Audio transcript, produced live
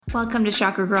Welcome to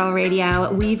Chakra Girl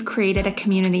Radio. We've created a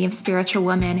community of spiritual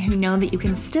women who know that you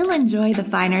can still enjoy the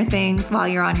finer things while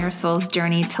you're on your soul's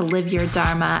journey to live your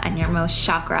dharma and your most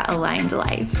chakra-aligned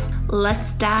life.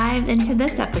 Let's dive into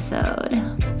this episode.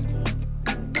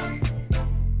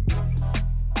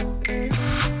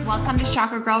 Welcome to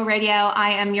Chakra Girl Radio. I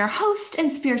am your host and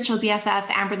spiritual BFF,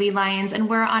 Amberly Lyons, and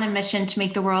we're on a mission to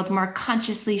make the world more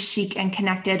consciously chic and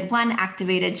connected, one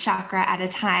activated chakra at a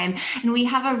time. And we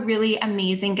have a really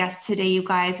amazing guest today, you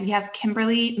guys. We have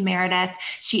Kimberly Meredith.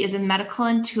 She is a medical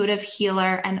intuitive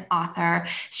healer and author.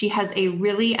 She has a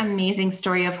really amazing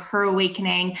story of her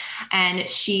awakening, and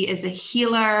she is a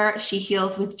healer. She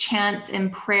heals with chants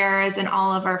and prayers and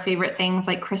all of our favorite things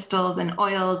like crystals and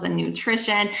oils and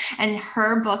nutrition. And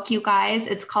her book, you guys,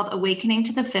 it's called Awakening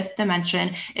to the Fifth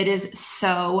Dimension. It is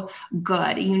so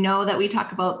good. You know that we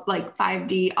talk about like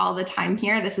 5D all the time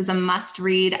here. This is a must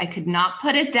read. I could not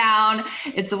put it down.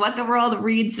 It's what the world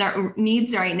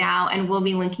needs right now. And we'll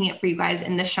be linking it for you guys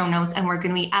in the show notes. And we're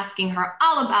going to be asking her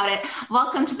all about it.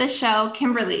 Welcome to the show,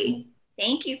 Kimberly.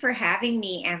 Thank you for having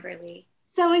me, Amberly.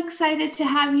 So excited to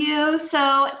have you.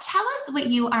 So tell us what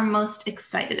you are most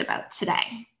excited about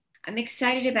today. I'm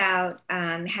excited about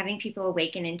having people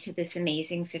awaken into this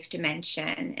amazing fifth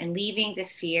dimension and leaving the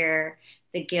fear,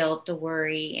 the guilt, the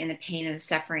worry, and the pain and the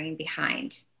suffering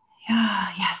behind. Yeah,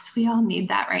 yes, we all need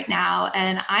that right now.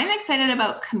 And I'm excited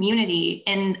about community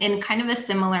in kind of a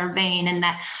similar vein, in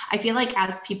that I feel like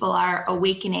as people are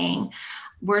awakening,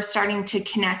 we're starting to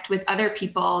connect with other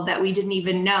people that we didn't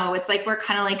even know. It's like we're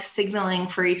kind of like signaling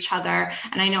for each other.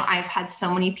 And I know I've had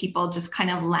so many people just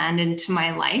kind of land into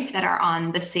my life that are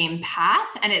on the same path.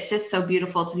 And it's just so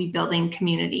beautiful to be building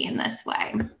community in this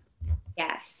way.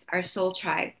 Yes, our soul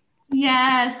tribe.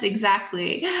 Yes,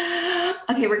 exactly.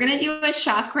 Okay, we're going to do a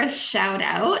chakra shout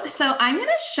out. So I'm going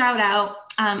to shout out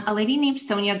a lady named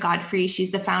Sonia Godfrey. She's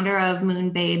the founder of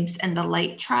Moon Babes and the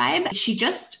Light Tribe. She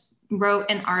just wrote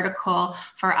an article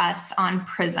for us on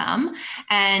Prism,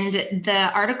 and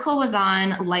the article was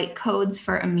on light codes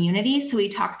for immunity. So we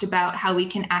talked about how we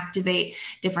can activate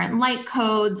different light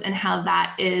codes and how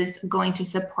that is going to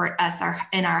support us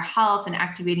in our health and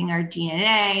activating our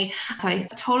DNA. So I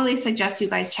totally suggest you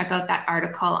guys check out that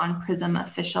article on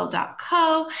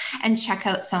prismofficial.co and check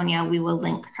out Sonia. We will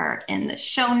link her in the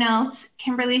show notes.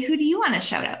 Kimberly, who do you want to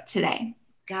shout out today?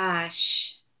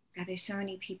 Gosh. God, there's so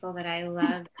many people that I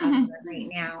love right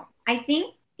now. I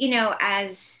think, I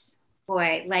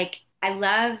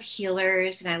love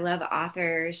healers and I love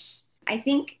authors. I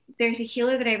think there's a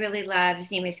healer that I really love.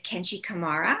 His name is Kenshi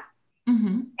Kamara,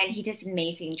 and he does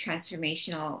amazing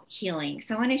transformational healing.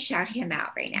 So I want to shout him out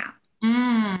right now.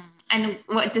 And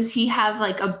what does he have,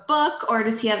 like a book, or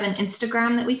does he have an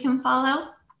Instagram that we can follow?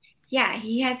 Yeah,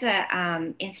 he has a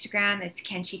Instagram. It's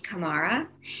Kenshi Kamara.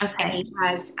 Okay. And he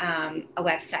has a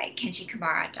website,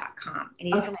 KenshiKamara.com. And he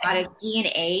does a lot of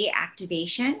DNA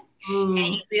activation. And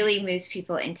he really moves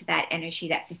people into that energy,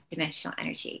 that fifth dimensional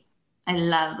energy. I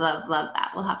love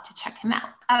that. We'll have to check him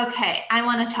out. Okay, I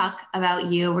want to talk about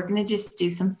you. We're going to just do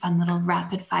some fun little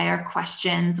rapid fire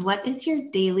questions. What is your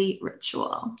daily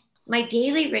ritual? My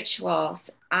daily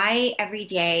rituals, every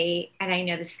day, and I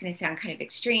know this is going to sound kind of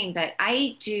extreme, but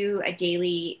I do a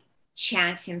daily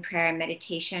chant and prayer and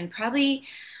meditation.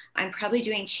 I'm probably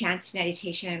doing chant,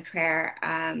 meditation, and prayer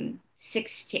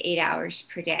 6 to 8 hours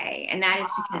per day. And that is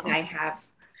because I have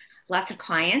lots of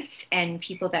clients and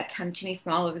people that come to me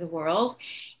from all over the world.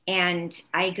 And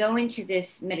I go into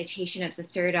this meditation of the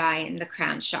third eye and the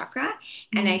crown chakra,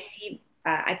 and I see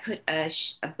I put a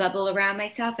bubble around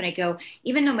myself, and I go,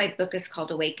 even though my book is called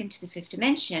Awaken to the Fifth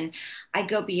Dimension, I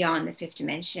go beyond the fifth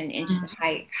dimension into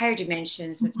the higher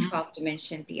dimensions of the 12th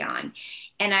dimension beyond.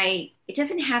 And it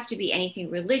doesn't have to be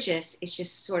anything religious. It's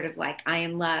just sort of like, I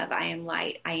am love, I am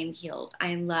light, I am healed. I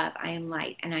am love, I am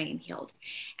light, and I am healed.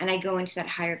 And I go into that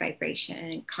higher vibration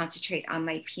and concentrate on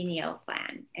my pineal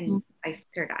gland and my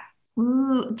third eye.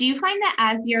 Ooh, do you find that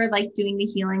as you're like doing the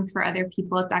healings for other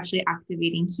people, it's actually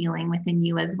activating healing within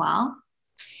you as well?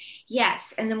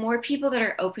 Yes. And the more people that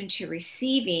are open to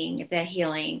receiving the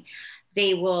healing,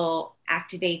 they will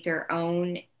activate their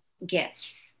own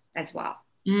gifts as well.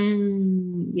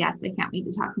 Yes, I can't wait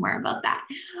to talk more about that.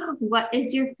 What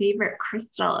is your favorite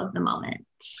crystal of the moment?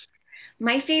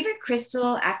 My favorite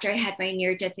crystal, after I had my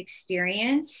near-death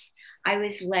experience, I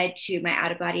was led to my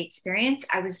out-of-body experience.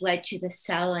 I was led to the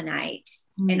selenite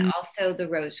and also the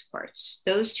rose quartz.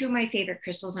 Those two are my favorite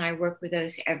crystals, and I work with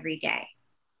those every day.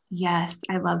 Yes,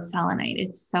 I love selenite.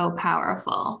 It's so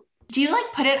powerful. Do you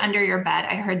like put it under your bed?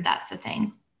 I heard that's a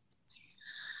thing.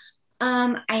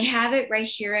 I have it right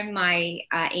here in my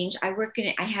angel.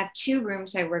 I have two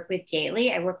rooms I work with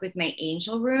daily. I work with my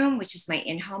angel room, which is my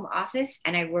in-home office,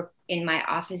 and I work in my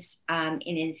office in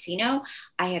Encino.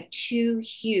 I have two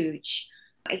huge,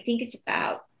 I think it's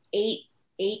about 8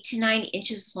 to 9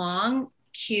 inches long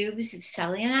cubes of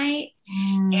selenite.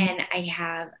 And I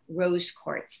have rose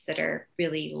quartz that are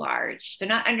really large. They're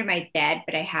not under my bed,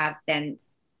 but I have them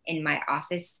in my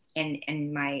office and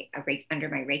my under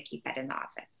my Reiki bed in the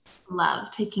office.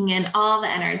 Love taking in all the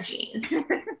energies.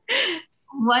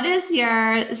 What is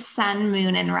your sun,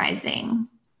 moon, and rising?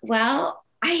 Well,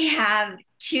 I have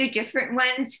two different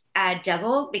ones,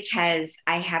 double, because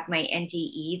I have my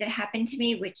NDE that happened to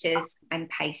me, which is I'm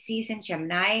Pisces and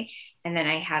Gemini, and then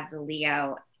I have the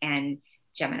Leo and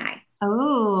Gemini.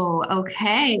 Oh,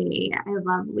 okay. I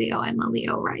love Leo. I'm a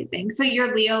Leo rising. So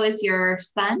your Leo is your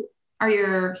sun or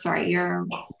your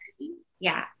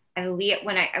Yeah. And Leo,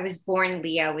 when I was born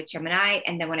Leo with Gemini,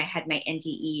 and then when I had my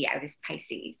NDE, I was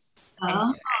Pisces.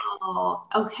 Oh,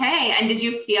 okay. And did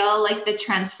you feel like the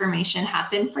transformation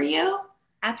happened for you?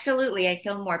 Absolutely. I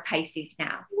feel more Pisces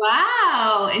now.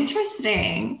 Wow.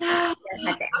 Interesting.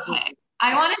 Okay.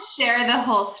 I want to share the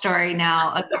whole story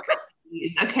now of the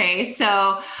Pisces. Okay.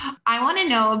 So I want to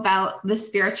know about the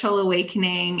spiritual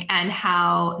awakening and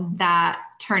how that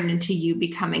turned into you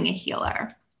becoming a healer.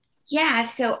 Yeah,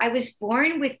 so I was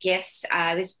born with gifts.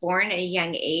 I was born at a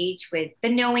young age with the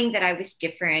knowing that I was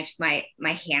different. My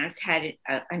hands had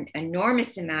an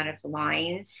enormous amount of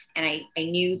lines, and I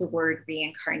knew the word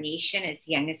reincarnation as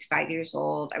young as 5 years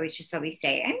old. I would just always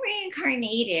say, I'm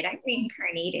reincarnated, I'm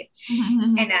reincarnated.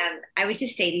 Mm-hmm. And I would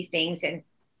just say these things, and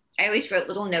I always wrote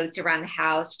little notes around the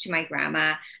house to my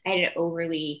grandma. I had an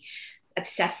overly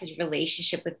obsessive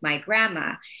relationship with my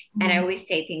grandma. And I always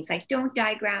say things like, don't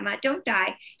die, grandma, don't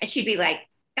die. And she'd be like,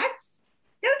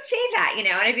 don't say that, and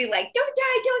I'd be like,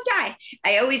 don't die.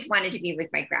 I always wanted to be with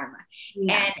my grandma.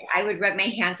 Yeah. And I would rub my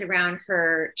hands around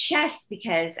her chest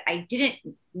because I didn't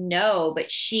know,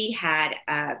 but she had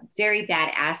a very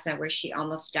bad asthma where she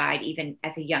almost died even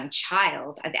as a young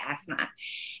child of asthma.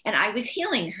 And I was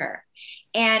healing her.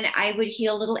 And I would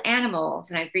heal little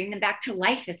animals and I'd bring them back to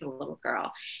life as a little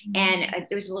girl. And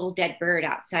there was a little dead bird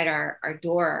outside our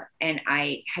door, and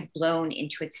I had blown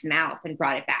into its mouth and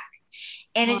brought it back.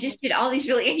 And it just did all these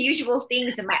really unusual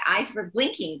things. And my eyes were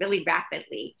blinking really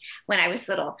rapidly when I was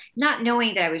little, not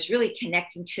knowing that I was really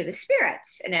connecting to the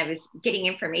spirits and I was getting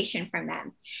information from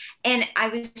them. And I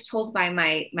was told by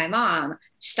my mom,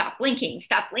 stop blinking.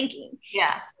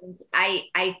 Yeah. And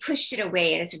I pushed it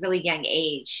away at a really young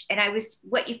age. And I was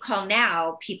what you call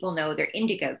now, people know they're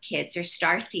indigo kids, they're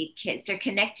starseed kids. They're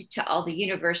connected to all the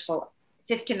universal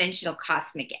fifth dimensional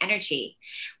cosmic energy,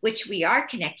 which we are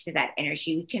connected to that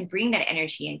energy. We can bring that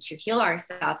energy in to heal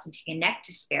ourselves and to connect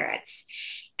to spirits.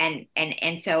 And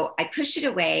so I pushed it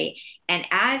away. And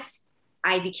as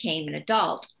I became an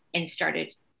adult and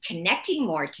started connecting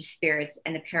more to spirits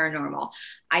and the paranormal,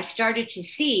 I started to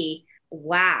see,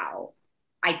 wow,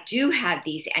 I do have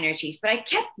these energies, but I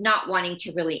kept not wanting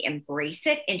to really embrace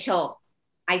it until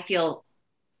I feel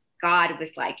God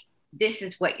was like, this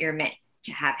is what you're meant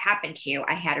to have happen to you.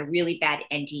 I had a really bad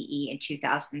NDE in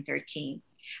 2013.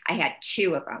 I had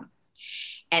 2 of them.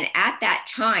 And at that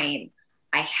time,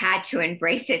 I had to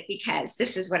embrace it because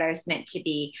this is what I was meant to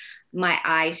be. My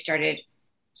eyes started,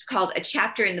 it's called, a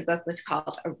chapter in the book was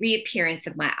called A Reappearance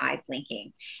of My Eye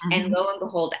Blinking. And lo and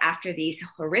behold, after these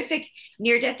horrific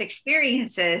near-death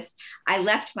experiences, I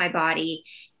left my body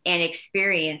and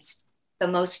experienced the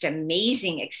most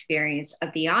amazing experience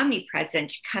of the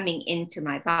omnipresent coming into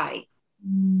my body.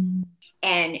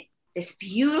 And this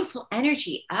beautiful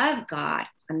energy of God,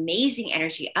 amazing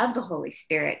energy of the Holy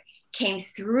Spirit came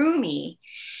through me.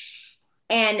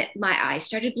 And my eyes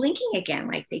started blinking again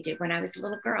like they did when I was a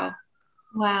little girl.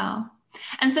 Wow.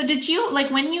 And so did you,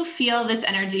 like, when you feel this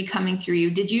energy coming through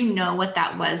you, did you know what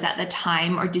that was at the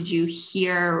time? Or did you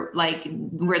hear, like,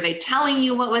 were they telling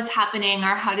you what was happening?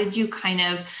 Or how did you kind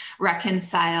of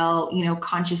reconcile,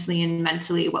 consciously and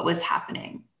mentally what was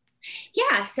happening?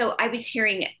 Yeah. So I was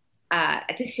hearing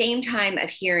at the same time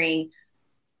of hearing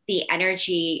the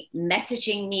energy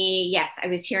messaging me. Yes, I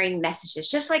was hearing messages,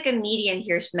 just like a medium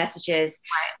hears messages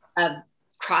of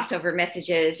crossover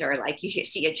messages, or like you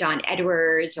see a John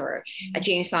Edwards or a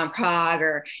James Van Praagh,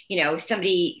 or,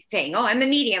 somebody saying, oh, I'm a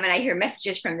medium and I hear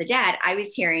messages from the dead. I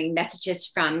was hearing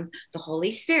messages from the Holy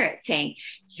Spirit saying,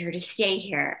 you're to stay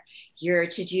here. You're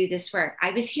to do this work. I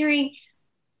was hearing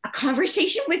a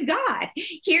conversation with God,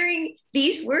 hearing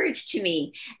these words to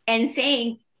me and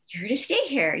saying, you're to stay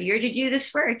here. You're to do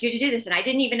this work. You're to do this. And I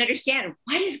didn't even understand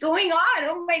what is going on.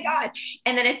 Oh my God.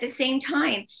 And then at the same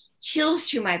time, chills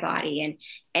through my body,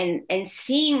 and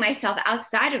seeing myself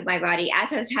outside of my body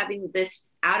as I was having this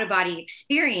out of body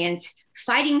experience,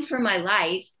 fighting for my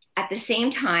life. At the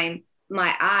same time,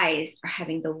 my eyes are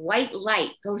having the white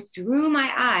light go through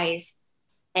my eyes,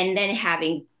 and then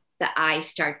having the eyes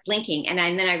start blinking. And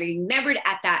then I remembered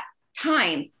at that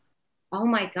time, oh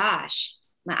my gosh,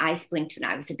 my eyes blinked when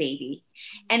I was a baby.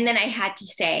 And then I had to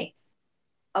say,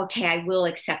 okay, I will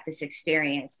accept this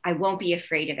experience. I won't be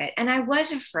afraid of it. And I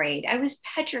was afraid. I was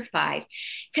petrified,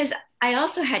 because I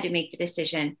also had to make the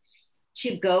decision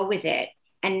to go with it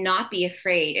and not be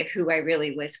afraid of who I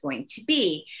really was going to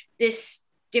be, this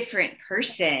different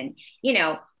person. You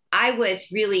know, I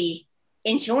was really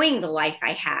enjoying the life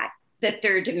I had, the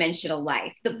third dimensional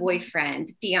life, the boyfriend,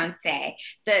 the fiance,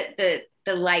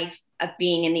 the life of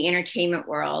being in the entertainment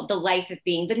world, the life of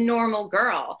being the normal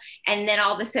girl. And then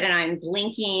all of a sudden I'm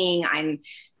blinking, I'm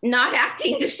not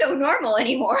acting just so normal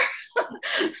anymore.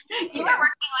 You were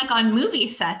working like on movie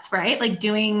sets, right? Like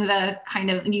doing the kind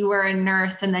of, you were a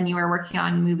nurse and then you were working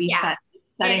on movie sets,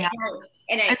 setting up.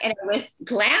 And it was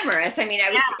glamorous. I mean, I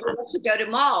was able to go to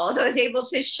malls. I was able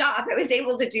to shop. I was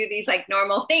able to do these like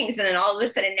normal things. And then all of a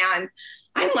sudden now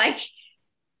I'm like,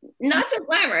 not so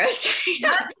glamorous.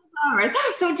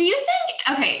 So do you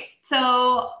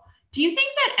think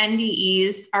that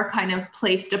NDEs are kind of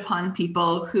placed upon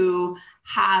people who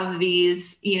have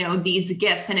these, you know, these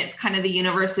gifts, and it's kind of the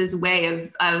universe's way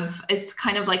of it's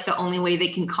kind of like the only way they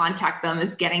can contact them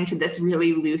is getting to this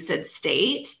really lucid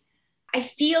state? I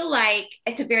feel like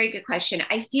it's a very good question.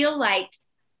 I feel like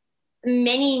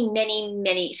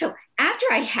many. So after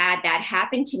I had that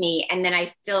happen to me, and then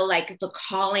I feel like the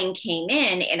calling came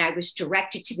in and I was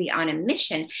directed to be on a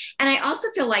mission. And I also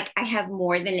feel like I have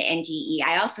more than an NDE.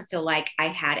 I also feel like I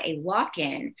had a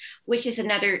walk-in, which is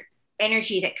another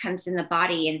energy that comes in the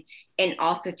body and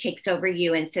also takes over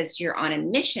you and says you're on a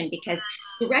mission, because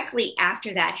directly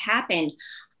after that happened,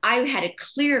 I had a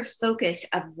clear focus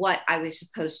of what I was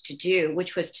supposed to do,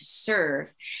 which was to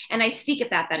serve. And I speak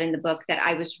about that in the book, that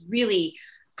I was really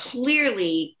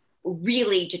clearly,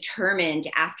 really determined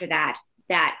after that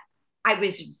I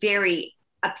was very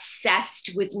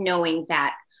obsessed with knowing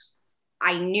that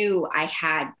I knew I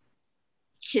had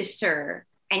to serve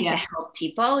and to help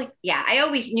people. Yeah, I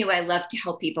always knew I loved to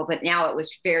help people, but now it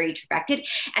was very directed.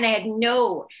 And I had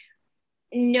no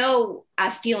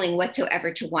feeling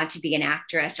whatsoever to want to be an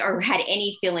actress, or had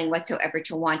any feeling whatsoever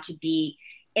to want to be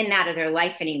in that other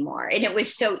life anymore. And it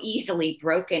was so easily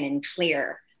broken and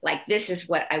clear. Like, this is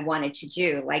what I wanted to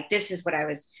do. Like, this is what I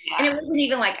was. And it wasn't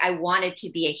even like I wanted to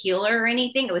be a healer or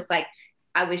anything. It was like,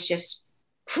 I was just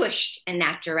pushed in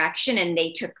that direction, and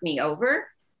they took me over.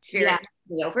 Spirit took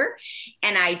me over.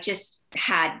 And I just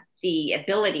had the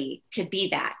ability to be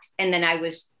that. And then I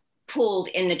was pulled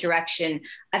in the direction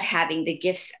of having the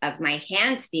gifts of my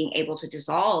hands being able to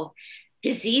dissolve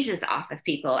diseases off of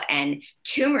people and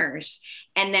tumors.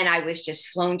 And then I was just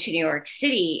flown to New York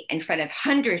City in front of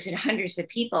hundreds and hundreds of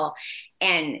people.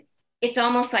 And it's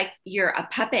almost like you're a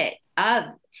puppet of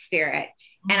spirit.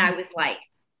 Mm-hmm. And I was like,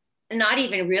 not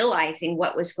even realizing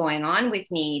what was going on with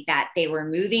me, that they were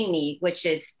moving me, which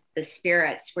is the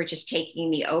spirits were just taking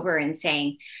me over and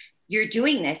saying, you're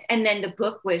doing this. And then the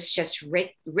book was just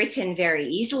written very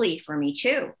easily for me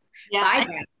too. Yeah.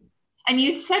 And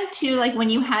you said too, like when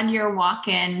you had your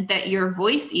walk-in, that your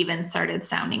voice even started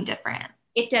sounding different.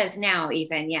 It does now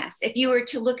even, yes. If you were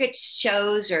to look at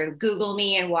shows or Google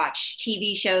me and watch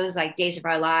TV shows like Days of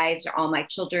Our Lives or All My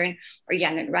Children or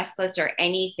Young and Restless or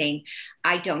anything,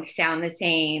 I don't sound the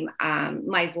same.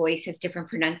 My voice has different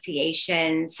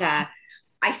pronunciations.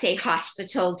 I say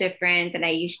hospital different than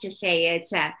I used to say it.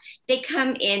 They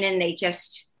come in and they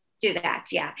just do that.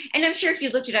 Yeah. And I'm sure if you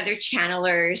looked at other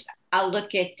channelers, I'll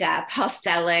look at Paul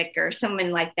Selig or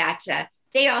someone like that.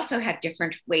 They also have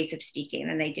different ways of speaking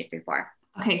than they did before.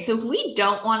 Okay. So if we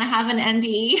don't want to have an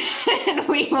NDE and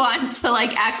we want to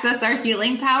like access our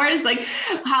healing powers, like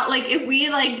how, like if we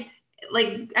like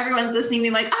everyone's listening, be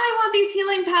like, oh, I want these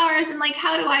healing powers. And like,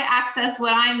 how do I access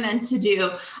what I'm meant to do?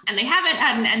 And they haven't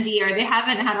had an NDE or they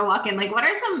haven't had a walk-in. Like, what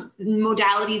are some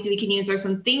modalities we can use or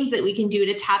some things that we can do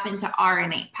to tap into our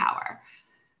innate power?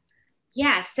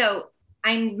 Yeah. So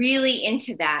I'm really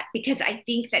into that, because I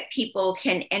think that people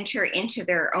can enter into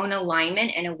their own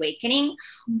alignment and awakening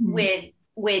with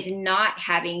not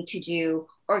having to do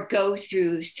or go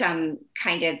through some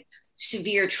kind of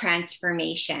severe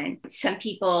transformation. Some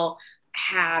people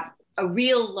have a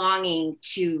real longing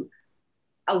to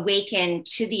awaken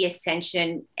to the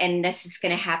ascension, and this is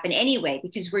going to happen anyway,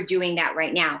 because we're doing that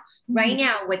right now. Right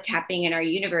now, what's happening in our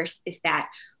universe is that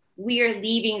we are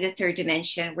leaving the third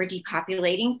dimension. We're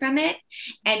depopulating from it,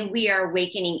 and we are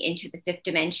awakening into the fifth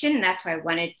dimension. And that's why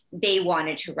they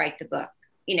wanted to write the book,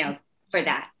 for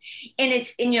that. And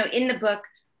it's, in the book,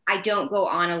 I don't go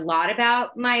on a lot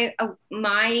about my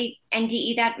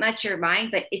NDE that much, or mine,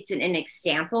 but it's an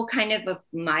example kind of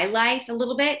my life a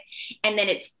little bit. And then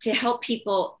it's to help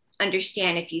people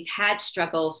understand, if you've had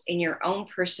struggles in your own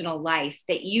personal life,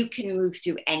 that you can move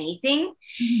through anything.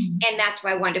 Mm-hmm. And that's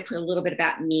why I wanted to put a little bit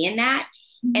about me in that.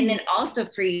 Mm-hmm. And then also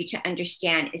for you to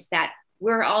understand is that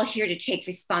we're all here to take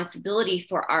responsibility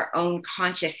for our own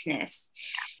consciousness.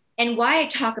 And why I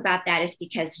talk about that is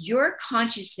because your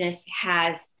consciousness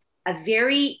has a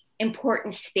very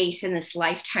important space in this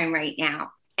lifetime right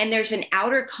now. And there's an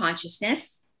outer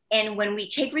consciousness. And when we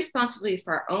take responsibility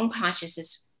for our own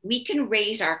consciousness, we can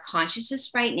raise our consciousness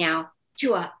right now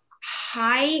to a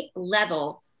high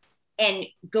level and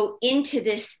go into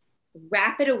this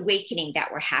rapid awakening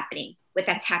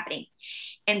that's happening,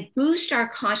 and boost our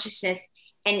consciousness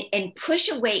and push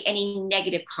away any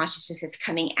negative consciousness that's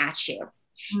coming at you.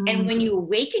 Mm-hmm. And when you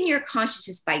awaken your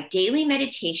consciousness by daily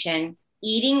meditation,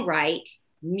 eating right,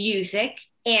 music,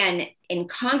 and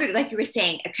like you were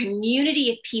saying, a community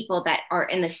of people that are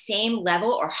in the same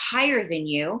level or higher than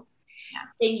you,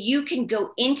 then you can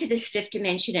go into this fifth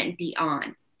dimension and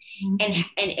beyond. Mm-hmm.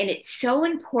 And it's so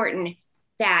important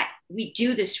that we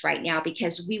do this right now,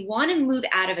 because we want to move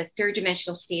out of a third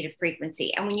dimensional state of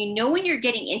frequency. And when you're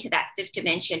getting into that fifth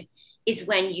dimension is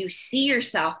when you see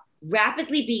yourself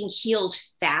rapidly being healed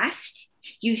fast.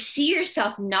 You see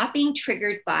yourself not being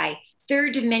triggered by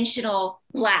third dimensional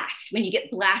blast when you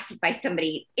get blasted by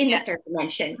somebody in the third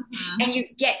dimension. Mm-hmm.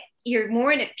 And you're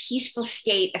more in a peaceful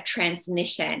state of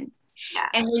transmission. Yeah.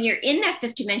 And when you're in that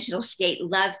fifth dimensional state,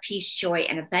 love, peace, joy,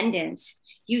 and abundance,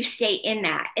 you stay in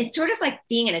that. It's sort of like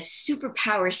being in a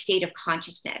superpower state of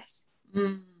consciousness.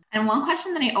 Mm. And one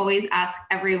question that I always ask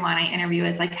everyone I interview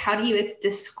is like, how do you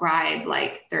describe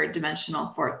like third dimensional,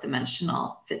 fourth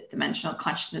dimensional, fifth dimensional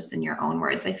consciousness in your own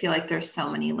words? I feel like there's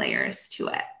so many layers to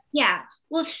it. Yeah.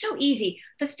 Well, it's so easy.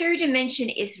 The third dimension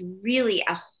is really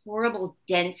a horrible,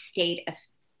 dense state of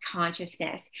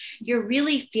consciousness. You're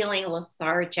really feeling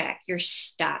lethargic. You're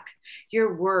stuck.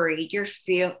 You're worried. You're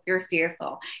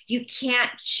fearful. You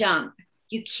can't jump.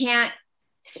 You can't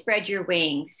spread your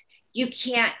wings. You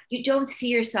don't see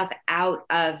yourself out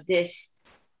of this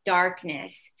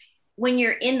darkness. When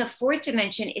you're in the fourth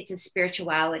dimension, it's a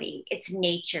spirituality. It's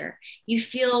nature. You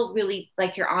feel really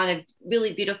like you're on a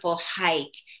really beautiful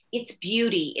hike. It's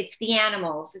beauty. It's the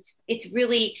animals. It's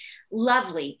really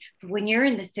lovely. But when you're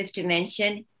in the fifth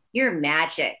dimension, you're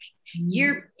magic.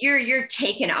 Mm-hmm. You're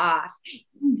taken off.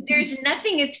 Mm-hmm. There's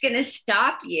nothing that's going to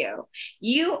stop you.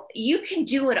 You can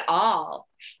do it all.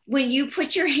 When you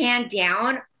put your hand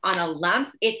down on a lump,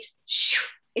 it's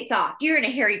off. You're in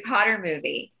a Harry Potter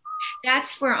movie.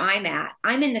 That's where I'm at.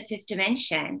 I'm in the fifth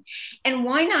dimension. And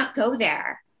why not go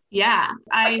there? Yeah,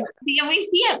 I see. And we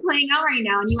see it playing out right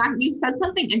now. And you said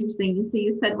something interesting.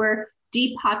 You said we're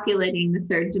depopulating the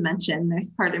third dimension.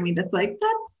 There's part of me that's like,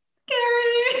 that's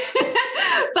scary.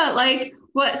 But like,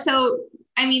 what? So,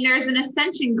 I mean, there's an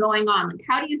ascension going on. Like,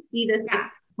 how do you see this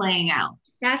playing out?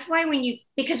 That's why when you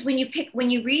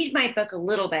read my book a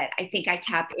little bit, I think I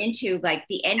tap into like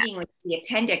the ending, which is the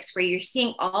appendix, where you're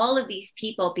seeing all of these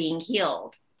people being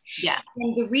healed. Yeah.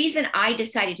 And the reason I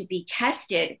decided to be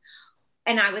tested,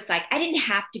 and I was like, I didn't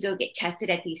have to go get tested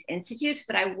at these institutes,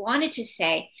 but I wanted to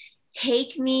say,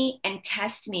 take me and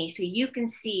test me so you can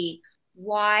see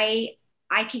why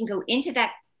I can go into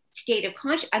that state of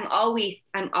conscious. I'm always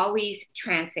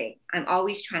trancing.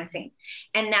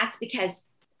 And that's because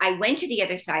I went to the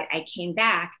other side, I came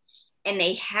back, and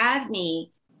they have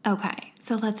me. Okay,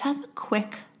 so let's have a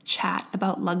quick chat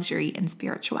about luxury and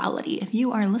spirituality. If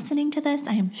you are listening to this,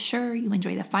 I am sure you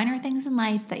enjoy the finer things in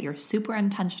life, that you're super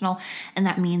intentional, and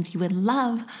that means you would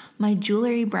love my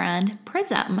jewelry brand,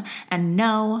 Prism. And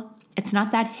no, it's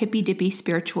not that hippy dippy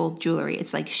spiritual jewelry.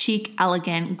 It's like chic,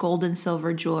 elegant, gold and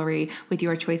silver jewelry with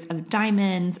your choice of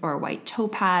diamonds or white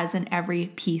topaz, and every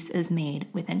piece is made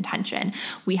with intention.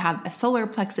 We have a solar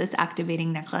plexus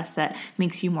activating necklace that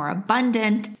makes you more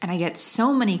abundant, and I get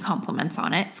so many compliments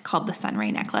on it. It's called the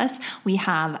Sunray necklace. We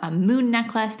have a moon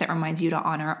necklace that reminds you to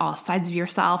honor all sides of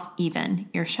yourself, even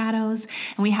your shadows.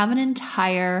 And we have an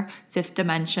entire fifth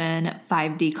dimension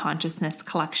 5D consciousness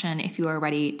collection if you are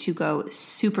ready to go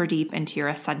super deep deep into your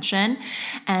ascension.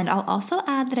 And I'll also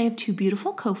add that I have two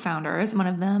beautiful co-founders. One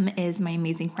of them is my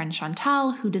amazing friend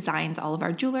Chantal, who designs all of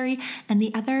our jewelry, and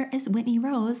the other is Whitney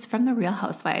Rose from The Real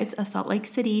Housewives of Salt Lake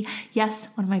City. Yes,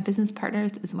 one of my business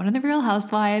partners is one of the Real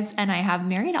Housewives, and I have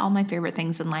married all my favorite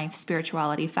things in life: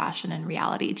 spirituality, fashion, and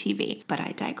reality TV. But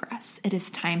I digress. It is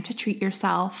time to treat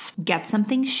yourself. Get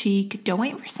something chic. Don't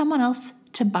wait for someone else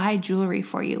to buy jewelry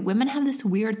for you. Women have this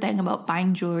weird thing about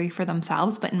buying jewelry for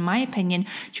themselves, but in my opinion,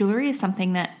 jewelry is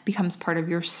something that becomes part of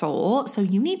your soul. So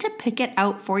you need to pick it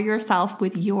out for yourself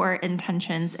with your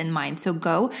intentions in mind. So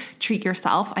go treat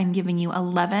yourself. I'm giving you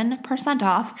 11%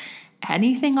 off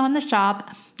anything on the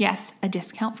shop. Yes, a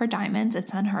discount for diamonds.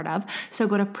 It's unheard of. So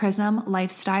go to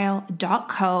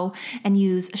prismlifestyle.co and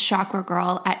use Chakra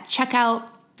Girl at checkout.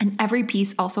 And every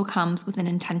piece also comes with an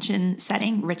intention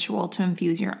setting ritual to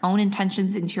infuse your own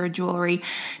intentions into your jewelry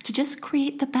to just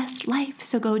create the best life.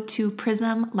 So go to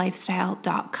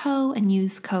prismlifestyle.co and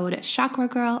use code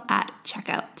ChakraGirl at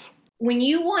checkout. When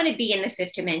you want to be in the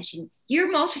fifth dimension,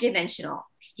 you're multidimensional.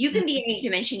 You can be in any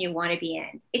dimension you want to be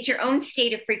in. It's your own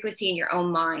state of frequency in your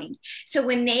own mind. So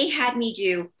when they had me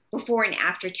do before and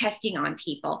after testing on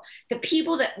people, the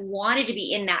people that wanted to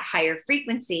be in that higher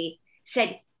frequency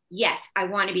said, yes, I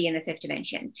want to be in the fifth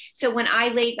dimension. So when I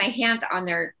laid my hands on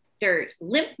their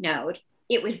lymph node,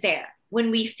 it was there. When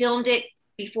we filmed it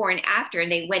before and after, and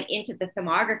they went into the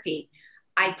thermography,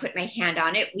 I put my hand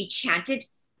on it. We chanted.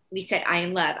 We said, I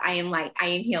am love, I am light, I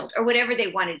am healed, or whatever they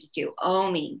wanted to do.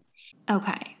 Oming.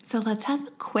 Okay, so let's have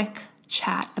a quick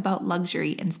chat about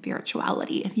luxury and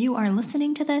spirituality. If you are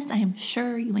listening to this, I am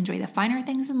sure you enjoy the finer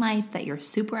things in life, that you're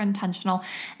super intentional,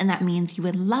 and that means you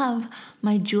would love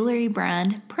my jewelry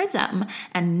brand, Prism.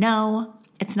 And no,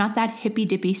 it's not that hippy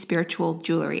dippy spiritual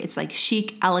jewelry. It's like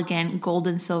chic, elegant, gold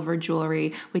and silver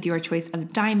jewelry with your choice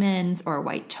of diamonds or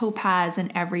white topaz,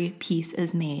 and every piece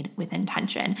is made with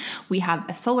intention. We have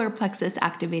a solar plexus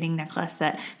activating necklace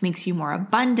that makes you more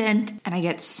abundant, and I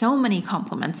get so many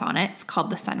compliments on it. It's called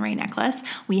the Sunray necklace.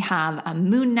 We have a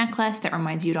moon necklace that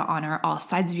reminds you to honor all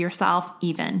sides of yourself,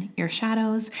 even your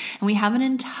shadows. And we have an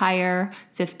entire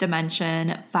fifth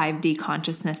dimension 5D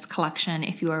consciousness collection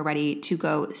if you are ready to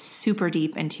go super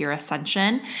deep into your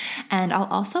ascension. And I'll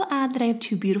also add that I have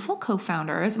two beautiful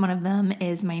co-founders. One of them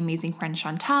is my amazing friend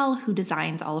Chantal, who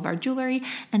designs all of our jewelry,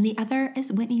 and the other is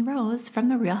Whitney Rose from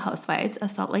The Real Housewives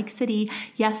of Salt Lake City.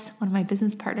 Yes, one of my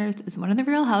business partners is one of the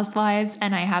Real Housewives,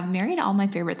 and I have married all my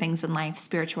favorite things in life: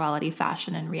 spirituality,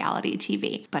 fashion, and reality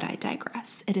TV. But I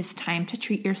digress. It is time to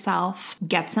treat yourself.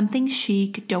 Get something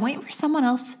chic. Don't wait for someone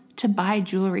else to buy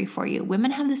jewelry for you.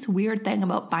 Women have this weird thing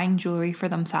about buying jewelry for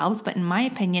themselves, but in my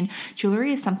opinion,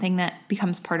 jewelry is something that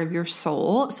becomes part of your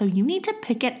soul. So you need to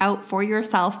pick it out for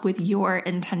yourself with your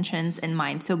intentions in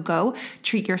mind. So go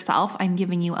treat yourself. I'm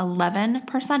giving you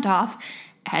 11% off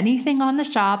anything on the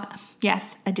shop.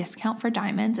 Yes, a discount for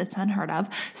diamonds. It's unheard of.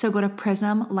 So go to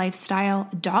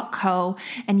prismlifestyle.co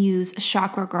and use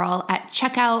Chakra Girl at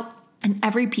checkout. And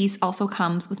every piece also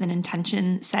comes with an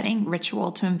intention setting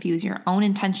ritual to infuse your own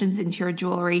intentions into your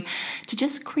jewelry to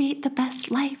just create the best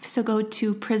life. So go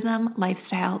to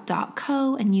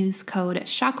prismlifestyle.co and use code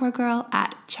ChakraGirl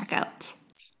at checkout.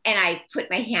 And I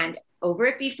put my hand over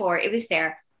it before, it was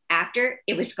there. After,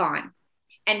 it was gone.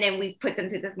 And then we put them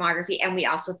through the thermography, and we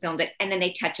also filmed it, and then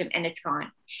they touch them and it's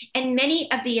gone. And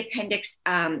many of the appendix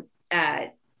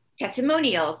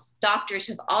testimonials, doctors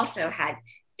have also had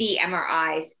the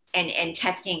MRIs and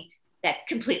testing that's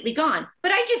completely gone.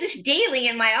 But I do this daily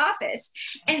in my office.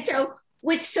 And so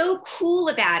what's so cool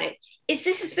about it is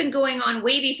this has been going on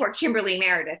way before Kimberly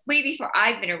Meredith, way before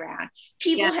I've been around.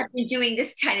 People have been doing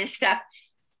this kind of stuff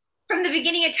from the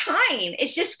beginning of time.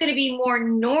 It's just going to be more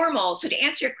normal. So to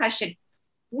answer your question,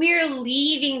 we're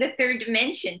leaving the third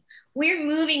dimension. We're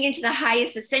moving into the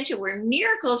highest ascension where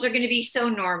miracles are going to be so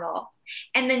normal.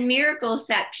 And the miracles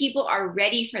that people are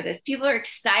ready for this. People are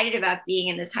excited about being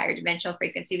in this higher dimensional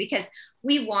frequency because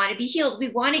we want to be healed. We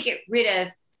want to get rid of,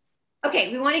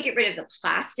 we want to get rid of the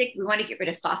plastic. We want to get rid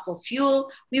of fossil fuel.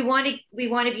 We want to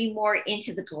be more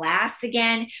into the glass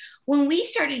again. When we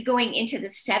started going into the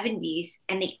 70s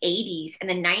and the 80s and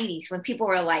the 90s, when people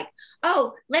were like,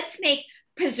 oh, let's make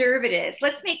preservatives,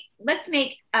 let's make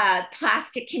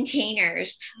plastic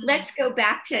containers, let's go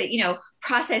back to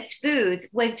processed foods,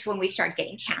 which when we start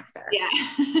getting cancer.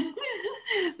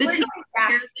 The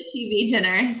TV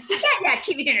dinners. Yeah,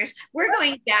 TV dinners. We're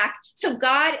going back. So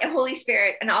God, Holy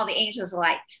Spirit, and all the angels are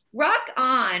like, rock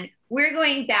on. We're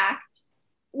going back.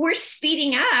 We're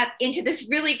speeding up into this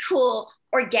really cool,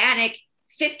 organic,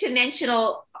 fifth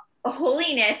dimensional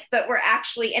holiness, but we're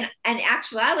actually, in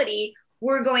actuality,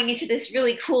 we're going into this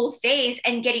really cool phase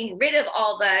and getting rid of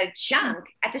all the junk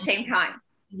at the same time.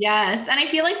 Yes. And I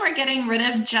feel like we're getting rid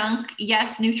of junk,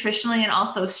 yes, nutritionally and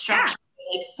also structurally.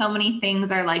 Like so many things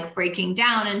are like breaking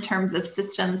down in terms of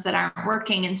systems that aren't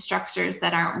working and structures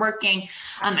that aren't working.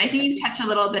 I think you touch a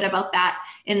little bit about that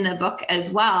in the book as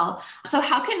well. So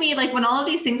how can we, like when all of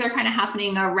these things are kind of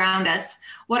happening around us,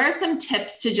 what are some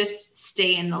tips to just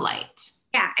stay in the light?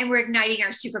 Yeah. And we're igniting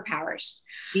our superpowers.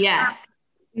 Yes.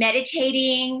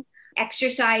 Meditating,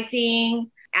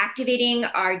 exercising, activating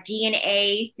our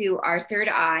DNA through our third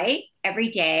eye every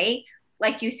day.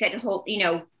 Like you said,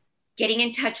 getting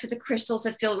in touch with the crystals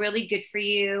that feel really good for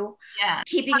you. Yeah.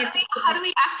 Keeping how do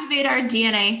we activate our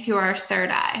DNA through our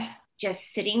third eye?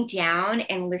 Just sitting down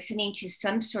and listening to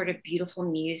some sort of beautiful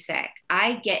music.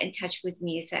 I get in touch with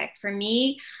music. For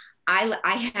me,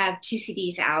 I have 2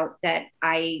 CDs out that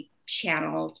I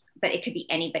channeled, but it could be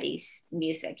anybody's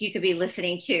music. You could be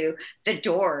listening to The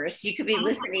Doors. You could be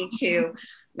listening to,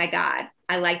 my God,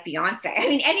 I like Beyonce. I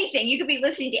mean, anything. You could be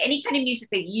listening to any kind of music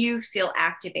that you feel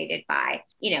activated by,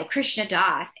 Krishna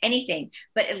Das, anything.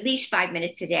 But at least 5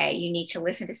 minutes a day, you need to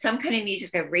listen to some kind of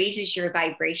music that raises your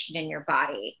vibration in your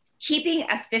body. Keeping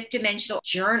a 5th dimensional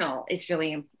journal is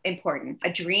really important.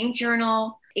 A dream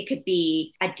journal. It could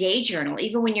be a day journal,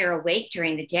 even when you're awake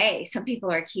during the day. Some people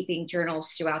are keeping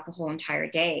journals throughout the whole entire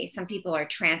day. Some people are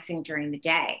trancing during the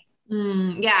day.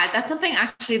 Yeah, that's something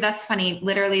actually that's funny.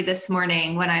 Literally this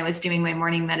morning when I was doing my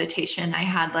morning meditation, I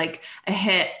had like a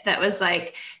hit that was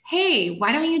like, hey,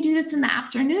 why don't you do this in the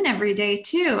afternoon every day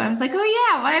too? And I was like, oh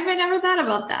yeah, why have I never thought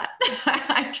about that?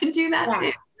 I can do that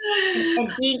too.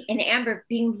 And Amber,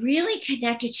 being really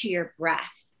connected to your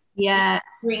breath. Yes.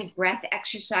 Doing breath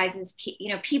exercises.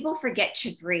 People forget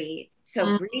to breathe.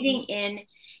 So breathing in,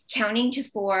 counting to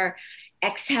 4,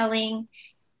 exhaling,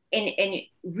 and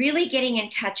really getting in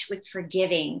touch with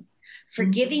forgiving.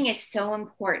 Forgiving is so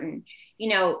important.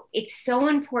 It's so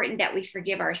important that we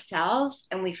forgive ourselves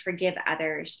and we forgive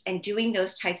others. And doing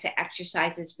those types of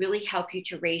exercises really help you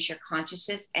to raise your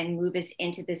consciousness and move us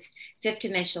into this 5th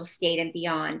dimensional state and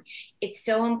beyond. It's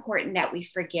so important that we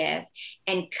forgive,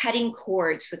 and cutting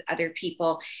cords with other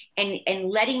people and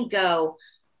letting go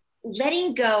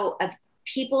of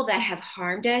people that have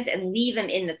harmed us and leave them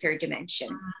in the 3rd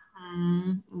dimension.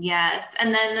 Yes.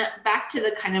 And then back to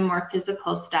the kind of more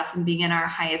physical stuff and being in our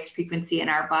highest frequency in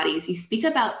our bodies. You speak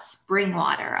about spring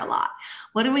water a lot.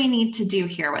 What do we need to do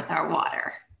here with our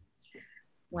water?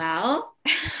 Well,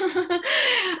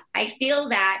 I feel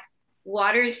that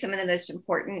water is the most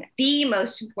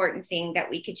important thing that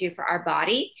we could do for our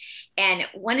body. And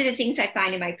one of the things I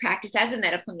find in my practice as a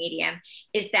medical medium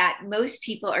is that most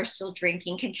people are still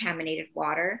drinking contaminated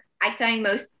water. I find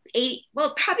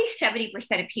probably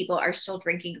 70% of people are still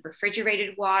drinking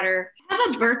refrigerated water. I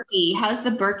have a Berkey. How's the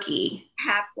Berkey?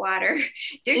 Tap water.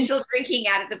 They're still drinking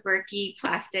out of the Berkey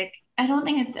plastic. I don't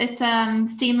think it's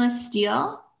stainless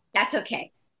steel. That's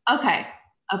okay. Okay.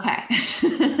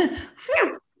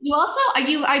 You also,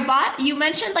 you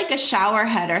mentioned like a shower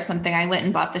head or something. I went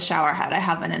and bought the shower head. I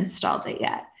haven't installed it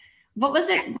yet. What was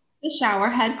it? The shower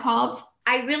head called?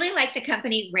 I really like the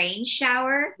company Rain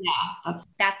Shower. Yeah.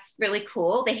 That's really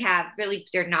cool.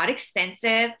 They're not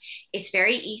expensive. It's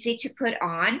very easy to put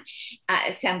on,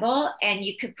 assemble, and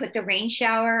you could put the Rain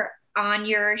Shower on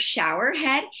your shower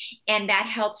head, and that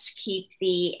helps keep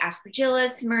the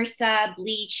aspergillus, MRSA,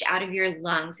 bleach out of your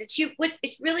lungs. What's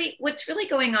really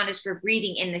going on is we're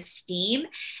breathing in the steam,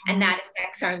 and that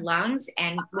affects our lungs.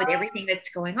 And with everything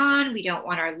that's going on, we don't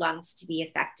want our lungs to be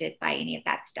affected by any of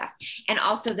that stuff. And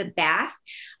also the bath.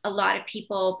 A lot of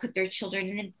people put their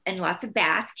children in lots of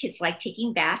baths. Kids like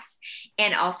taking baths.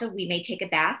 And also we may take a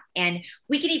bath, and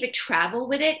we can even travel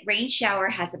with it. Rain Shower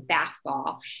has a bath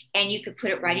ball, and you could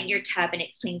put it right in your tub, and it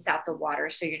cleans out the water,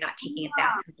 so you're not taking a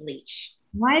bath with bleach.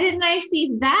 Why didn't I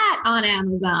see that on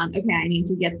Amazon? Okay, I need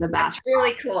to get the bath. That's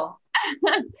really cool.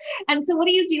 And so what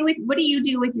do you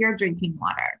do with your drinking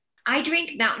water? I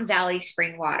drink Mountain Valley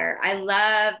spring water. I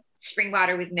love spring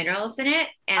water with minerals in it,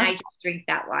 and I just drink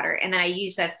that water. And then I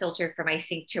use a filter for my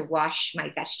sink to wash my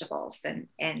vegetables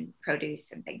and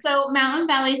produce and things. So Mountain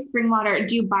Valley spring water,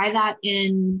 do you buy that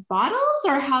in bottles,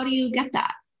 or how do you get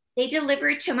that? They deliver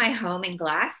it to my home in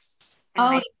glass.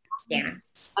 Oh,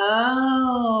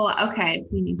 okay.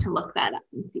 We need to look that up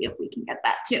and see if we can get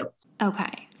that too.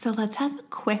 Okay, so let's have a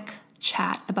quick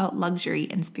chat about luxury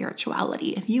and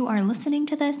spirituality. If you are listening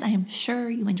to this, I am sure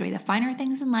you enjoy the finer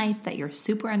things in life, that you're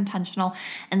super intentional,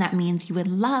 and that means you would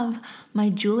love my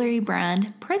jewelry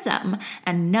brand Prism.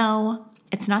 And no,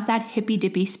 It's not that hippy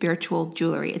dippy spiritual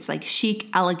jewelry. It's like chic,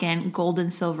 elegant, gold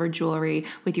and silver jewelry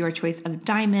with your choice of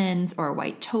diamonds or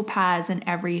white topaz, and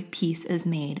every piece is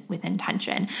made with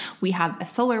intention. We have a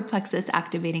solar plexus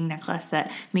activating necklace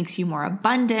that makes you more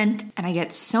abundant, and I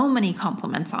get so many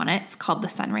compliments on it. It's called the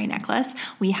Sunray necklace.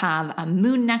 We have a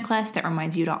moon necklace that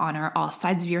reminds you to honor all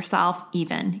sides of yourself,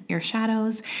 even your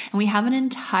shadows. And we have an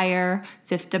entire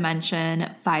fifth dimension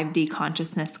 5D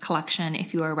consciousness collection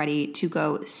if you are ready to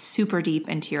go super deep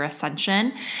into your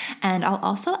ascension. And I'll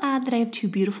also add that I have two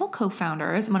beautiful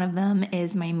co-founders. One of them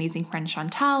is my amazing friend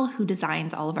Chantal, who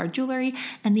designs all of our jewelry,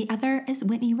 and the other is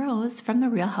Whitney Rose from The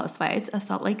Real Housewives of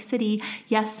Salt Lake City.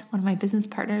 Yes, one of my business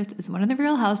partners is one of the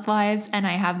Real Housewives, and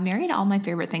I have married all my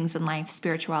favorite things in life: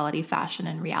 spirituality, fashion,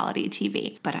 and reality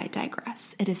TV. But I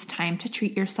digress. It is time to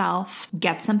treat yourself.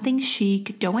 Get something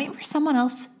chic. Don't wait for someone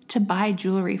else to buy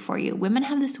jewelry for you. Women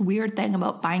have this weird thing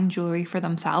about buying jewelry for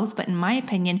themselves, but in my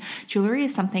opinion, jewelry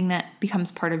is something that becomes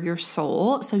part of your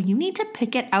soul. So you need to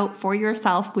pick it out for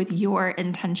yourself with your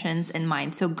intentions in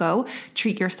mind. So go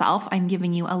treat yourself. I'm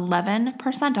giving you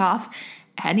 11% off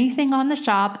anything on the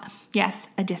shop. Yes,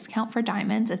 a discount for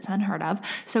diamonds. It's unheard of.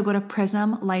 So go to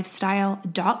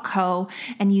prismlifestyle.co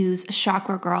and use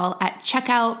Chakra Girl at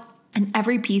checkout. And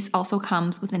every piece also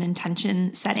comes with an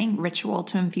intention setting ritual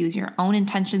to infuse your own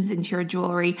intentions into your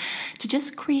jewelry to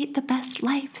just create the best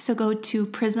life. So go to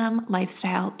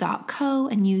prismlifestyle.co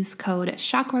and use code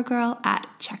Chakra Girl at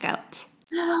checkout.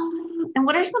 And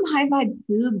what are some high vibe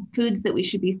foods that we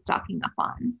should be stocking up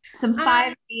on? Some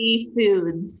 5D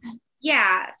foods.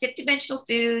 Yeah, fifth dimensional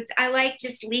foods. I like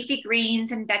just leafy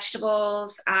greens and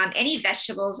vegetables. Any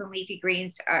vegetables and leafy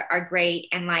greens are great.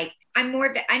 And like, I'm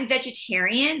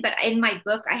vegetarian, but in my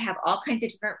book, I have all kinds of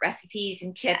different recipes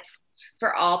and tips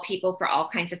for all people, for all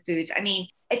kinds of foods. I mean,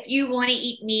 if you want to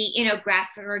eat meat,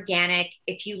 grass-fed organic.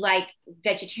 If you like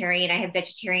vegetarian, I have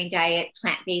vegetarian diet.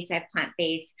 Plant-based, I have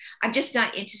plant-based. I'm just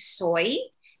not into soy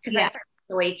because I find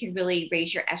soy can really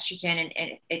raise your estrogen,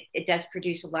 and it does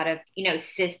produce a lot of,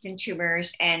 cysts and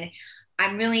tumors. And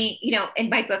I'm really, in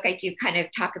my book, I do kind of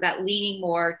talk about leaning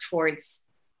more towards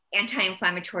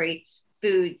anti-inflammatory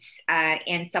foods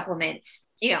and supplements.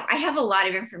 I have a lot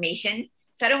of information,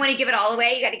 so I don't want to give it all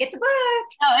away. You got to get the book.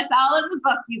 No, it's all in the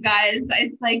book, you guys.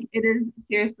 It's like, it is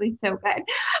seriously so good.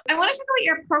 I want to talk about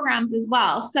your programs as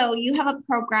well. So you have a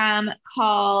program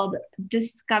called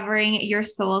Discovering Your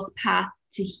Soul's Path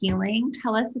to Healing.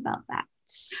 Tell us about that.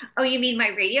 Oh, you mean my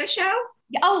radio show?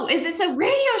 Oh, it's a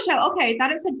radio show. Okay. I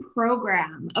thought it said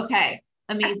program. Okay.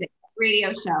 Amazing.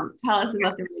 Radio show. Tell us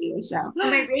about the radio show.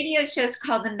 My radio show is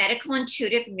called the Medical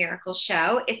Intuitive Miracle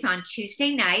Show. It's on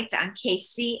Tuesday nights on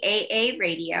KCAA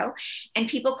radio, and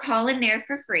people call in there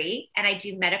for free. And I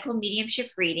do medical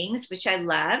mediumship readings, which I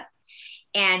love.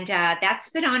 And that's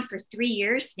been on for 3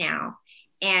 years now.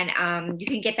 And you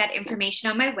can get that information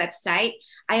on my website.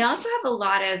 I also have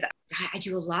I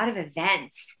do a lot of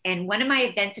events. And one of my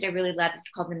events that I really love is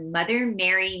called the Mother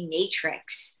Mary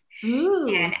Matrix.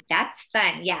 Ooh. And that's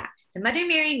fun. Yeah. The Mother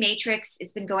Mary Matrix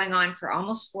has been going on for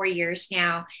almost 4 years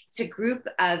now. It's a group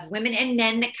of women and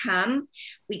men that come.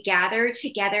 We gather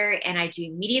together and I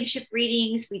do mediumship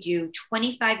readings. We do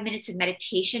 25 minutes of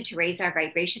meditation to raise our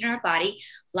vibration in our body.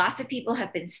 Lots of people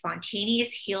have been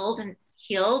spontaneous, healed in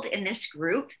this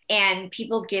group, and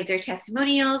people give their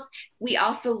testimonials. I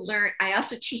also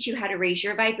teach you how to raise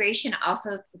your vibration,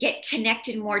 also get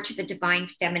connected more to the divine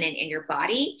feminine in your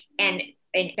body, and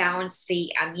balance the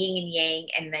yin and yang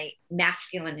and the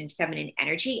masculine and feminine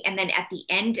energy. And then at the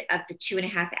end of the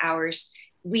 2.5 hours,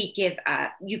 we give,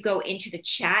 you go into the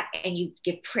chat and you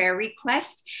give prayer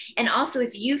requests. And also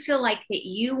if you feel like that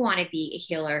you want to be a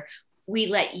healer, we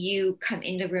let you come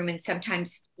in the room, and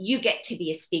sometimes you get to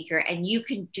be a speaker and you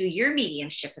can do your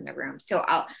mediumship in the room. So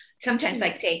I'll sometimes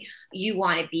like say you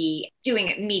want to be doing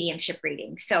a mediumship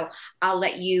reading. So I'll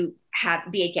let you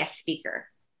be a guest speaker.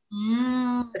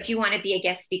 If you want to be a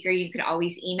guest speaker, you can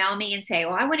always email me and say,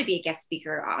 I want to be a guest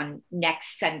speaker on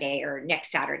next Sunday or next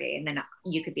Saturday. And then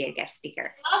you could be a guest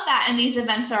speaker. I love that. And these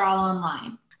events are all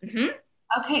online. Mm-hmm.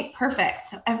 Okay,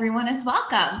 perfect. So everyone is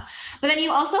welcome. But then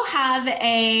you also have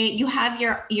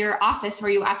your office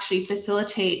where you actually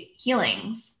facilitate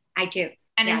healings. I do.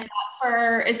 And is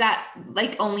that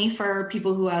like only for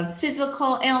people who have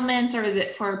physical ailments, or is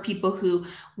it for people who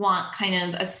want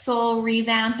kind of a soul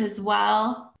revamp as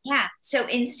well? Yeah. So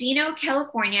in Encino,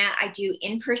 California, I do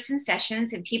in-person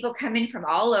sessions and people come in from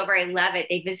all over. I love it.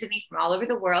 They visit me from all over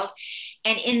the world.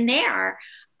 And in there,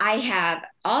 I have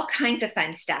all kinds of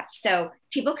fun stuff. So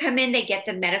people come in, they get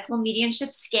the medical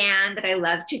mediumship scan that I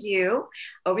love to do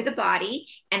over the body.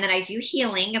 And then I do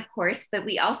healing, of course, but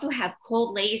we also have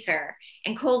cold laser.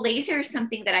 And cold laser is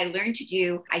something that I learned to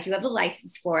do. I do have a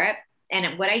license for it.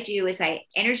 And what I do is I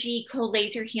energy cold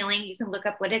laser healing. You can look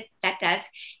up what that does.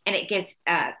 And it gets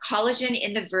collagen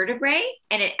in the vertebrae,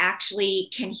 and it actually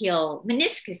can heal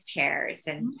meniscus tears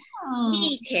and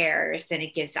knee tears, and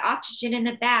it gives oxygen in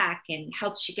the back and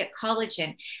helps you get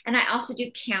collagen. And I also do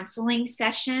counseling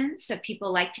sessions. So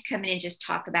people like to come in and just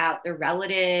talk about their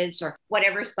relatives or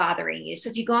whatever's bothering you. So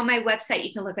if you go on my website,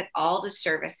 you can look at all the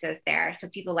services there. So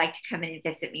people like to come in and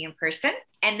visit me in person.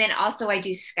 And then also I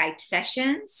do Skype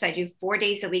sessions. So I do 4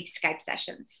 days a week Skype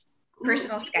sessions,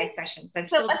 personal Skype sessions.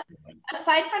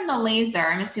 Aside from the laser,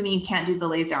 I'm assuming you can't do the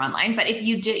laser online, but if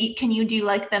you do, can you do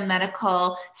like the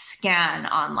medical scan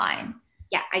online?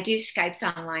 Yeah, I do Skypes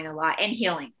online a lot and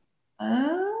healing.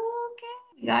 Okay,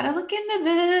 we gotta look into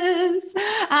this.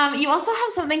 You also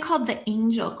have something called the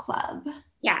Angel Club.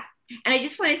 Yeah, and I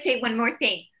just want to say one more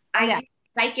thing. I do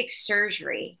psychic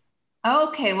surgery.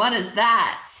 Okay, what is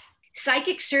that?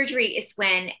 Psychic surgery is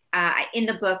when, in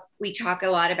the book, we talk a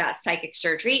lot about psychic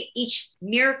surgery. Each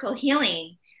miracle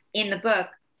healing in the book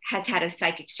has had a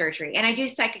psychic surgery. And I do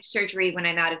psychic surgery when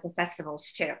I'm out at the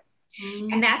festivals too.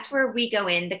 And that's where we go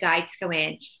in, the guides go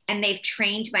in, and they've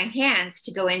trained my hands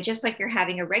to go in just like you're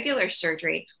having a regular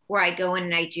surgery, where I go in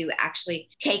and I do actually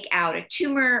take out a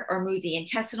tumor or move the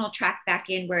intestinal tract back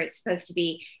in where it's supposed to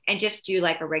be and just do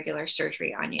like a regular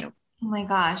surgery on you. Oh my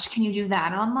gosh, can you do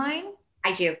that online?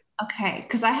 I do. Okay,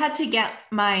 because I had to get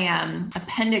my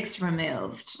appendix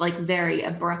removed like very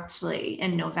abruptly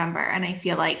in November, and I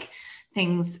feel like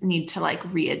things need to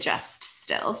like readjust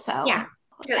still. So yeah.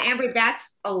 So Amber,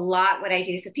 that's a lot what I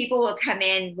do. So people will come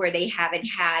in where they haven't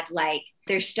had like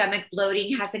their stomach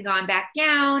bloating hasn't gone back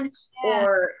down,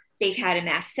 or they've had a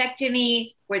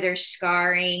mastectomy where their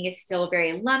scarring is still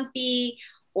very lumpy,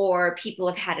 or people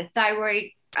have had a thyroid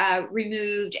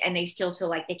removed and they still feel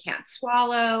like they can't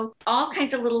swallow, all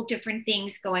kinds of little different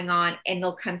things going on. And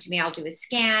they'll come to me, I'll do a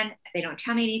scan. They don't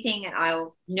tell me anything and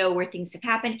I'll know where things have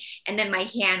happened. And then my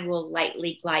hand will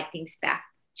lightly glide things back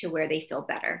to where they feel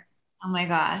better. Oh my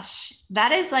gosh,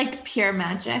 that is like pure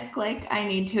magic. Like I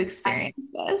need to experience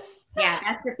this. Yeah,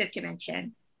 that's the fifth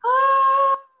dimension.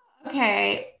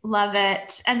 Okay, love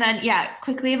it. And then,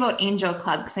 quickly about Angel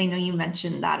Club, because I know you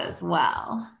mentioned that as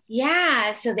well.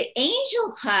 Yeah, so the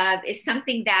Angel Club is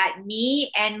something that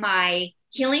me and my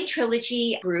Healing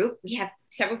Trilogy group, we have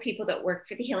several people that work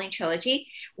for the Healing Trilogy.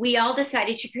 We all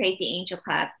decided to create the Angel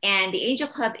Club. And the Angel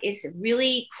Club is a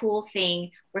really cool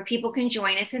thing where people can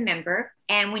join as a member.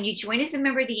 And when you join as a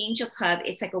member of the Angel Club,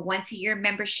 it's like a once a year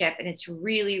membership and it's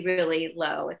really, really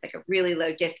low. It's like a really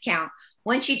low discount.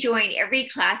 Once you join, every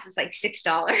class is like $6,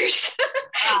 $6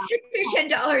 or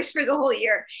 $10 for the whole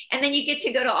year. And then you get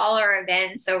to go to all our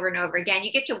events over and over again.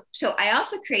 So I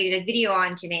also created a video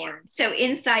on demand. So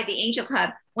inside the Angel Club,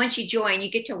 once you join,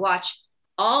 you get to watch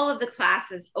all of the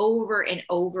classes over and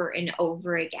over and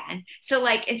over again. So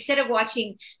like, instead of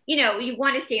watching, you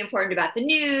want to stay informed about the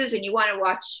news and you want to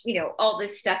watch, all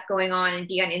this stuff going on and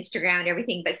be on Instagram and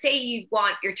everything. But say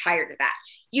you're tired of that.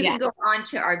 You can go on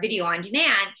to our video on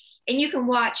demand and you can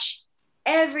watch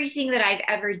everything that I've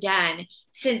ever done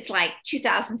since like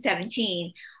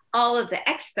 2017, all of the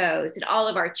expos and all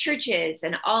of our churches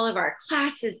and all of our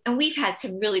classes. And we've had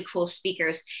some really cool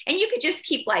speakers. And you could just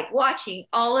keep like watching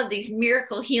all of these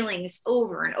miracle healings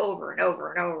over and over and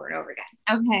over and over and over again.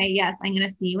 Okay. Yes. I'm going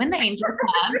to see you in the Angel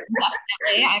Club.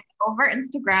 Definitely. I'm over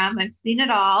Instagram. I've seen it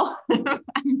all.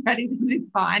 I'm ready to move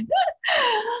on.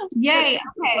 Yay.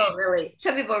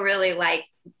 Some people really like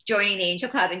joining the Angel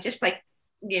Club and just like,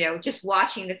 just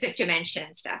watching the fifth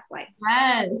dimension stuff. Like,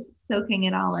 yes, soaking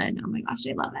it all in. Oh my gosh,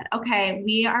 I love it. Okay,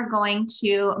 we are going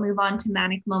to move on to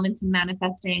Manic Moments and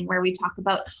Manifesting, where we talk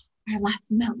about our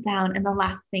last meltdown and the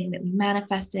last thing that we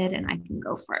manifested. And I can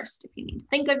go first if you need to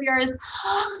think of yours.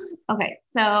 Okay,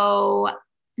 so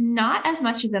not as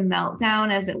much of a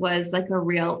meltdown as it was like a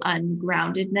real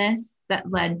ungroundedness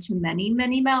that led to many,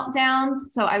 many meltdowns.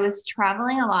 So I was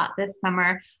traveling a lot this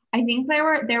summer. I think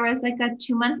there was like a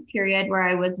 2-month period where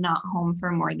I was not home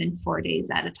for more than 4 days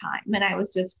at a time. And I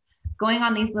was just going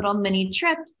on these little mini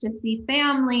trips to see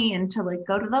family and to like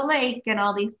go to the lake and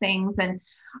all these things. And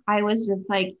I was just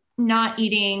like not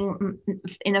eating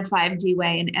in a 5D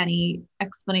way in any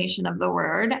explanation of the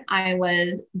word. I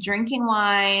was drinking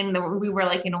wine. We were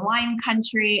like in a wine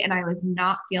country and I was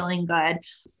not feeling good.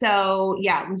 So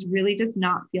yeah, it was really just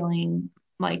not feeling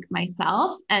like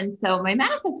myself. And so my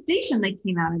manifestation that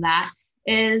came out of that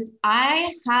is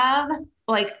I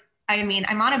I mean,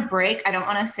 I'm on a break. I don't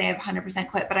want to say I've 100%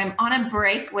 quit, but I'm on a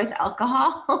break with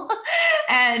alcohol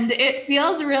and it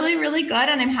feels really, really good.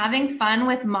 And I'm having fun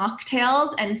with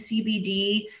mocktails and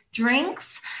CBD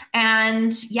drinks.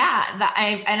 And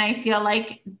I feel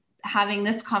like having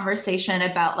this conversation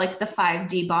about like the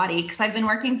 5D body, because I've been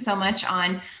working so much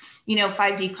on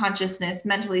 5D consciousness,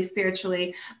 mentally,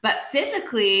 spiritually, but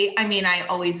physically, I mean, I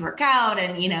always work out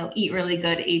and, eat really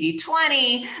good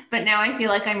 80-20, but now I feel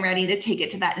like I'm ready to take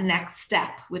it to that next step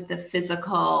with the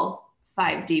physical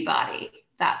 5D body.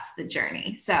 That's the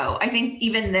journey. So I think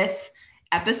even this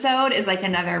episode is like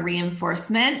another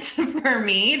reinforcement for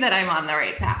me that I'm on the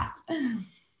right path.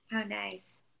 How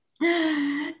nice.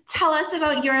 Tell us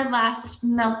about your last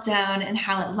meltdown and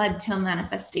how it led to a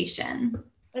manifestation.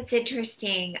 That's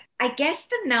interesting. I guess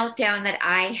the meltdown that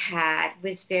I had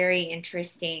was very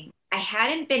interesting. I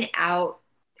hadn't been out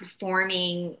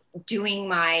performing, doing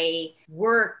my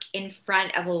work in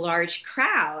front of a large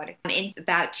crowd in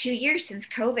about 2 years since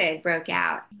COVID broke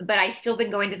out. But I've still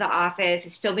been going to the office.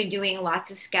 I've still been doing lots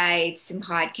of Skypes and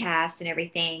podcasts and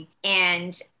everything.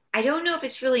 And I don't know if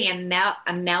it's really a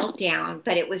meltdown,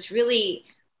 but it was really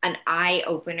an eye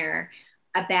opener.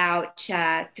 About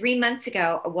 3 months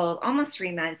ago, well, almost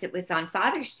 3 months, it was on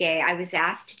Father's Day. I was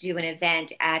asked to do an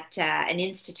event at an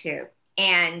institute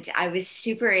and I was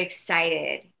super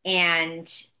excited and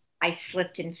I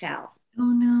slipped and fell.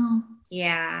 Oh no.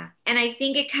 Yeah. And I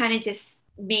think it kind of just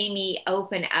made me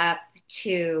open up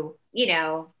to,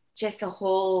 just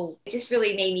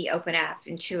really made me open up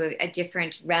into a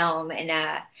different realm. And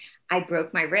I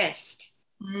broke my wrist.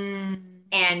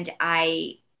 And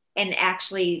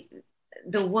actually,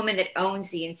 the woman that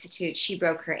owns the institute, she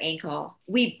broke her ankle.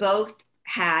 We both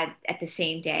had at the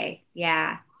same day.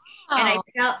 Yeah. Oh. And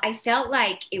I felt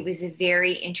like it was a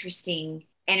very interesting,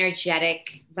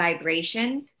 energetic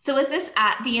vibration. So was this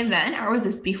at the event or was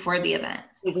this before the event?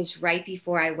 It was right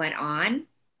before I went on.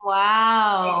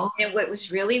 Wow. And what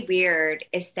was really weird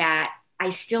is that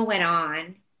I still went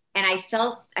on and I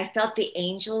felt the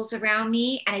angels around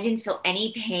me and I didn't feel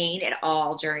any pain at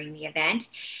all during the event.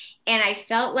 And I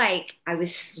felt like I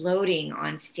was floating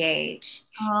on stage.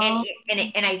 Oh.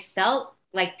 And I felt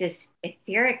like this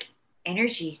etheric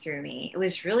energy through me. It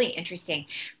was really interesting.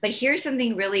 But here's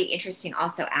something really interesting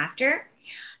also after.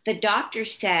 The doctor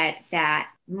said that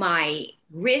my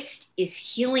wrist is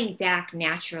healing back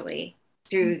naturally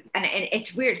through, and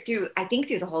it's weird, I think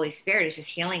through the Holy Spirit is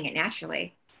just healing it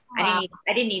naturally. Wow.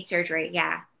 I didn't need surgery.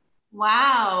 Yeah.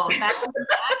 Wow.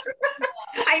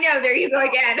 I know. There you go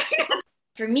again.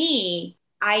 For me,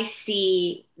 I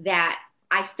see that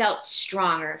I felt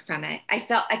stronger from it. I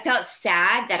felt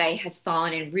sad that I had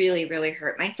fallen and really, really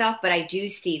hurt myself. But I do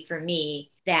see for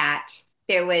me that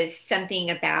there was something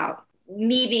about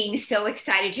me being so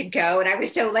excited to go. And I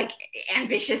was so like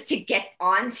ambitious to get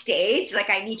on stage. Like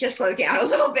I need to slow down a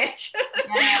little bit.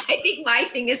 Yeah. I think my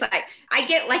thing is like, I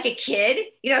get like a kid,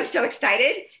 so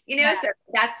excited, yeah. So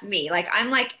that's me. Like,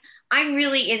 I'm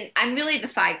really the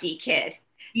 5D kid.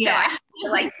 Yeah. So I have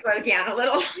to like slow down a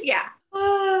little. Yeah.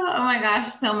 Oh my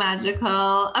gosh, so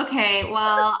magical. Okay,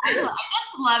 well, I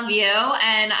just love you.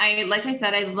 And like I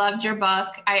said, I loved your book.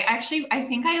 I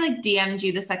think I like DM'd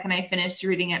you the second I finished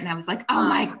reading it and I was like, oh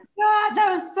my God, that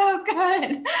was so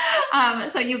good.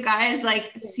 So you guys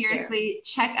seriously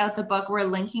check out the book. We're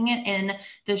linking it in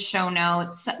the show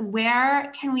notes. Where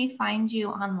can we find you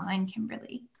online,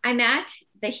 Kimberly? I'm at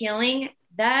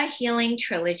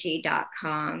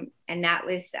thehealingtrilogy.com. And that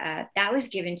was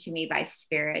given to me by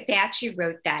Spirit. They actually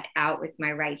wrote that out with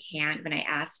my right hand when I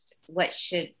asked what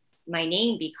should my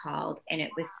name be called. And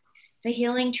it was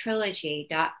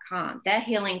thehealingtrilogy.com, the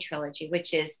Healing Trilogy,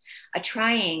 which is a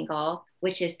triangle,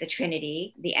 which is the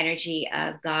Trinity, the energy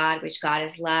of God, which God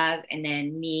is love, and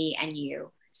then me and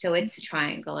you. So it's the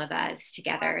triangle of us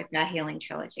together, the Healing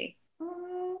Trilogy.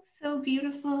 Oh, so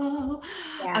beautiful.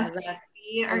 Yeah, okay.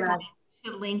 We are going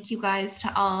to link you guys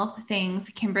to all things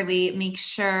Kimberly. Make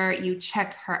sure you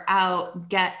check her out,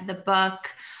 get the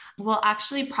book. We'll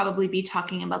actually probably be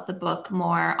talking about the book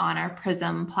more on our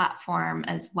Prism platform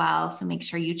as well. So make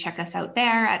sure you check us out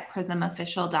there at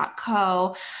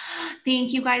prismofficial.co.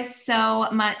 Thank you guys so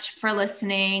much for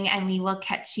listening, and we will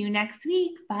catch you next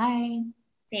week. Bye.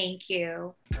 Thank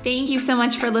you. Thank you so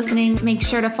much for listening. Make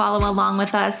sure to follow along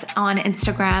with us on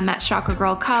Instagram at Chakra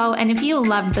Girl Co. And if you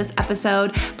loved this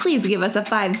episode, please give us a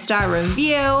 5-star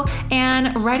review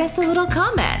and write us a little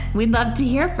comment. We'd love to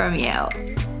hear from you.